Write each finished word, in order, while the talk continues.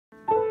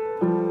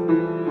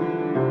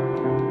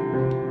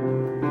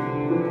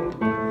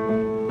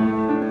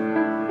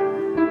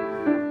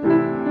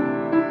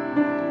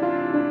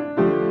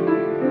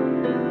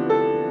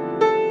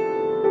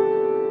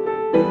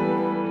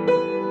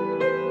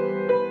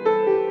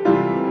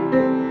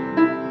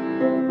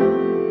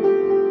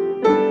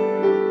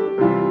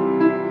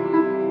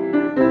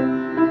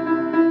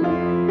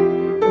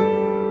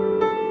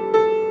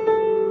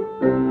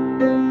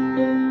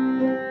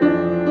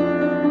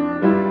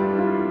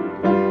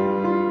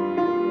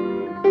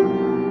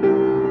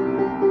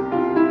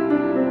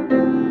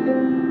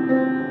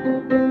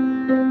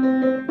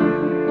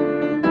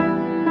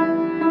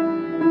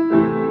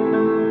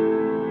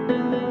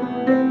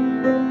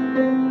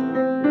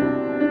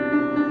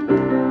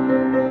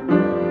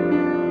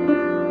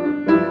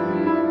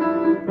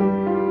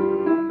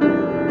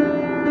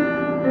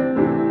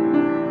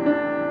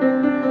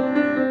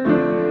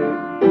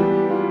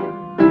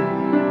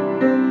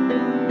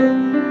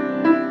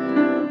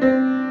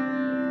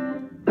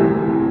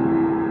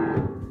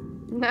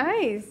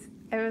Nice.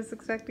 I was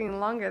expecting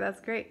longer.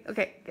 That's great.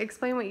 Okay,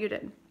 explain what you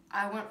did.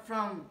 I went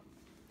from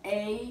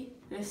A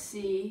to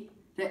C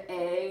to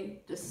A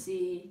to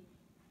C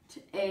to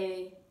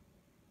A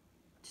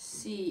to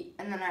C,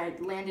 and then I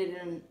landed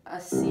in a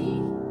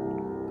C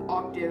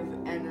octave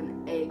and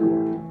an A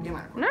chord. A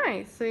minor chord.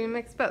 Nice. So you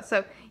mixed both.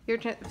 So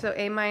so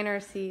A minor,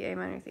 C, A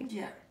minor, C.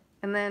 Yeah.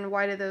 And then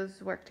why do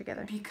those work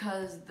together?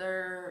 Because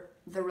they're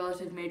the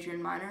relative major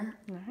and minor.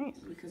 Nice.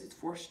 Because it's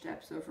 4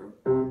 steps over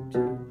 1,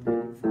 2,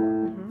 3, 4.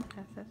 Mm-hmm.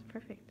 That's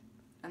perfect.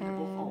 And they're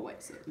both all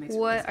white, so it makes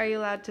What are you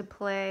allowed to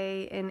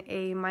play in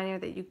A minor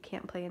that you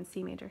can't play in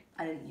C major?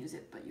 I didn't use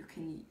it, but you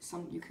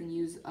can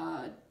use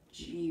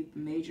G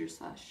major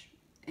slash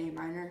A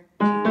minor.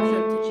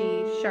 So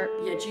G sharp.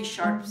 Yeah, G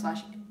sharp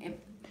slash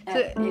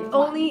So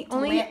only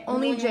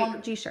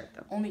G sharp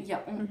though. Only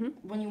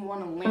when you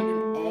want to land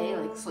an A,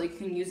 like so you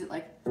can use it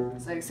like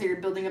say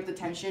you're building up the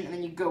tension and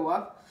then you go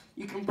up,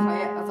 you can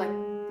play it as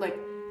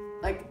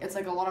like it's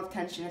like a lot of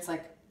tension. It's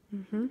like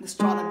the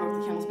straw that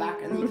broke the camel's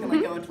back, and then you can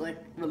like go into like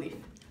relief.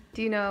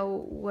 Do you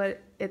know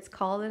what it's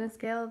called in a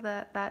scale?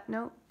 That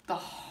note? The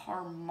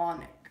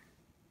harmonic.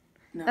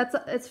 No.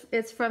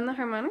 It's from the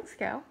harmonic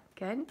scale.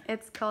 Good.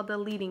 It's called the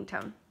leading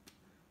tone.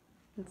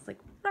 It's like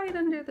right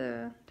under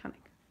the tonic.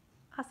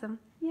 Awesome.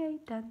 Yay,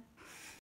 done.